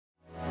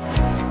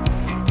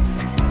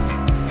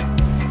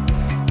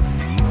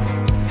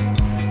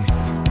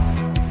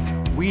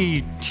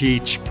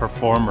teach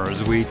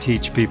performers. We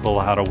teach people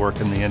how to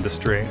work in the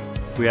industry.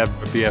 We have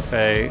a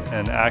BFA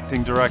in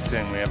acting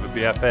directing, we have a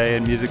BFA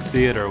in music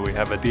theater, we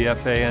have a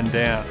BFA in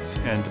dance,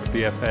 and a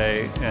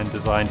BFA in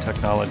design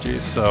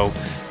technologies. So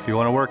if you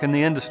want to work in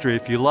the industry,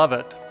 if you love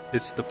it,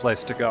 it's the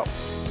place to go.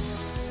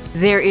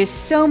 There is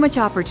so much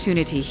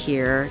opportunity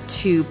here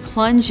to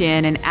plunge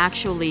in and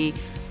actually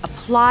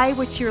apply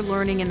what you're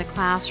learning in the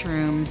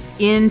classrooms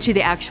into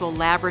the actual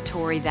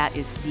laboratory that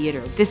is theater.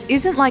 This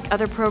isn't like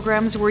other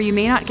programs where you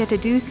may not get to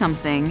do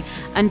something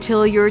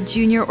until your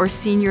junior or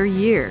senior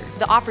year.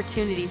 The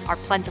opportunities are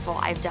plentiful.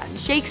 I've done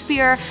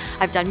Shakespeare,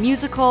 I've done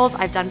musicals,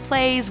 I've done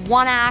plays,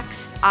 one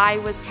acts. I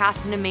was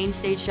cast in a main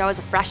stage show as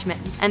a freshman,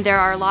 and there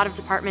are a lot of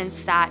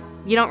departments that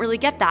you don't really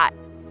get that.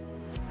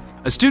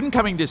 A student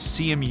coming to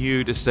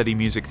CMU to study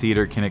music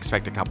theater can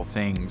expect a couple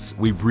things.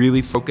 We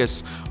really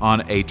focus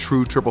on a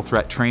true triple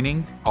threat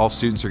training. All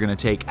students are going to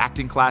take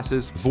acting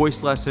classes,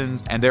 voice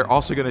lessons, and they're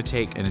also going to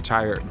take an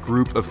entire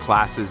group of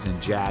classes in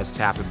jazz,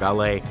 tap, and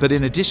ballet. But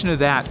in addition to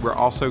that, we're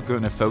also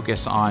going to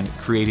focus on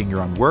creating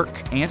your own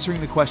work, answering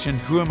the question,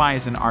 who am I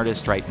as an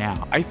artist right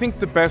now? I think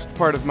the best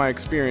part of my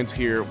experience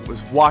here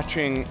was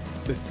watching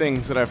the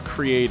things that I've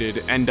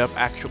created end up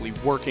actually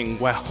working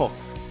well.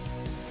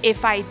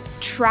 If I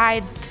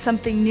tried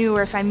something new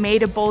or if I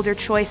made a bolder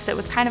choice that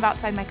was kind of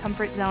outside my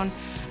comfort zone,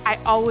 I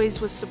always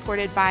was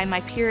supported by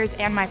my peers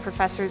and my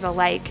professors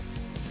alike.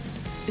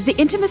 The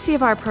intimacy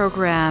of our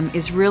program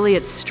is really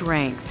its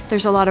strength.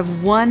 There's a lot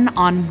of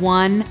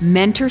one-on-one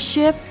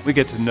mentorship. We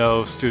get to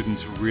know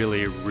students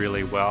really,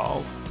 really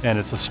well. And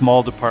it's a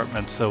small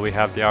department, so we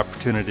have the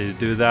opportunity to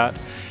do that.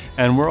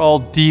 And we're all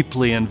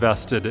deeply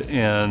invested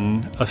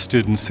in a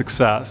student's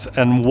success.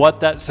 And what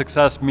that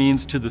success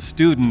means to the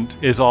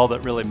student is all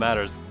that really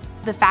matters.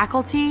 The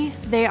faculty,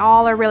 they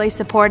all are really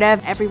supportive.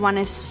 Everyone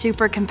is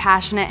super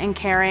compassionate and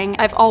caring.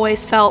 I've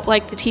always felt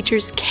like the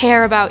teachers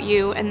care about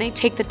you and they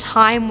take the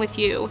time with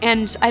you.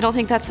 And I don't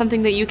think that's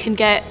something that you can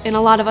get in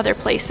a lot of other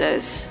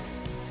places.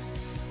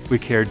 We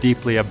care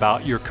deeply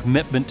about your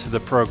commitment to the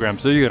program,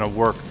 so you're going to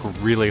work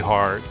really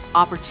hard.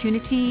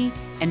 Opportunity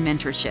and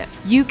mentorship.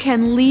 You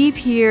can leave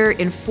here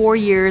in 4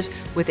 years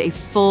with a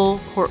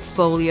full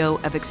portfolio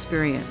of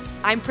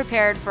experience. I'm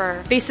prepared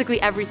for basically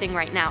everything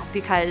right now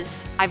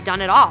because I've done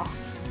it all.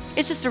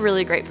 It's just a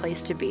really great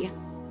place to be.